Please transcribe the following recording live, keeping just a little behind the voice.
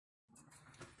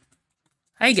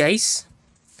Hi guys!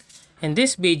 In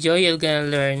this video, you're gonna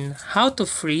learn how to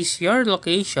freeze your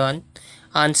location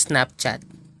on Snapchat.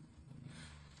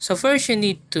 So first, you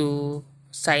need to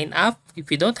sign up if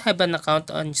you don't have an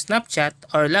account on Snapchat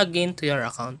or log in to your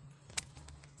account.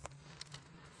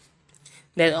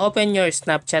 Then open your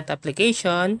Snapchat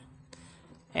application,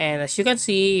 and as you can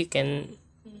see,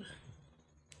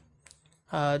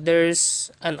 there's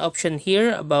an option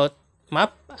here about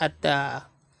map at the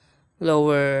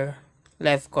lower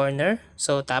left corner.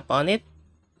 So tap on it.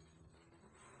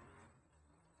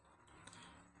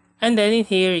 And then in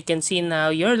here, you can see now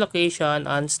your location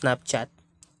on Snapchat.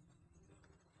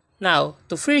 Now,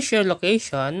 to freeze your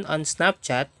location on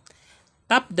Snapchat,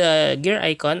 tap the gear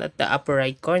icon at the upper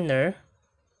right corner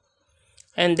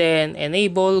and then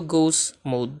enable Ghost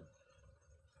Mode.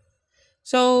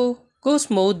 So,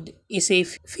 Ghost Mode is a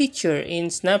feature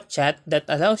in Snapchat that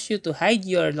allows you to hide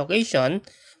your location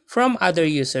from other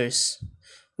users.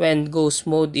 When Ghost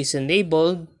Mode is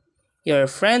enabled, your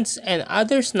friends and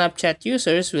other Snapchat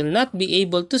users will not be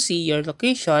able to see your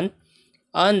location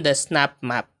on the Snap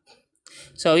Map.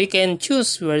 So you can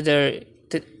choose whether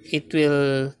it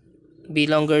will be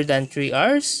longer than 3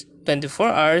 hours, 24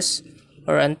 hours,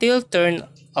 or until turn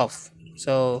off.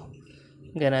 So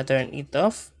I'm gonna turn it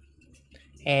off.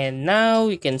 And now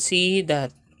you can see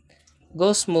that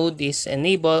Ghost Mode is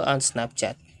enabled on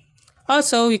Snapchat.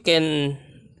 Also, you can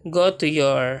go to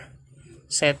your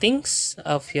settings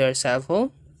of your cell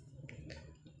phone.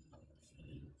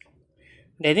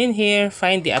 Then in here,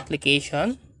 find the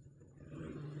application,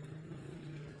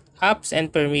 apps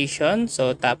and permission.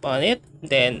 So tap on it.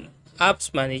 Then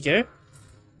apps manager.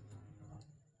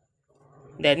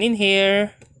 Then in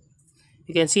here,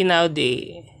 you can see now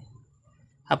the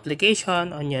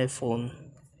application on your phone.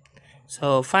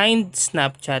 So find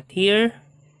Snapchat here.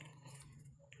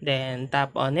 Then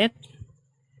tap on it.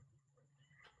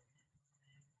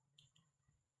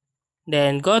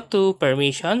 Then go to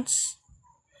permissions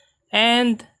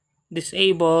and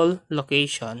disable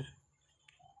location.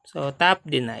 So tap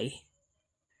deny.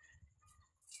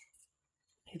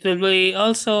 It will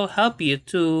also help you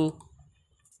to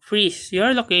freeze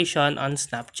your location on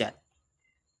Snapchat.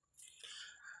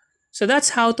 So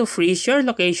that's how to freeze your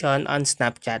location on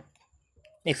Snapchat.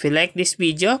 If you like this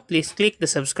video, please click the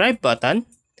subscribe button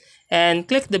and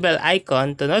click the bell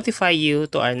icon to notify you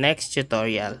to our next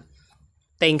tutorial.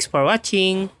 Thanks for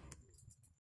watching.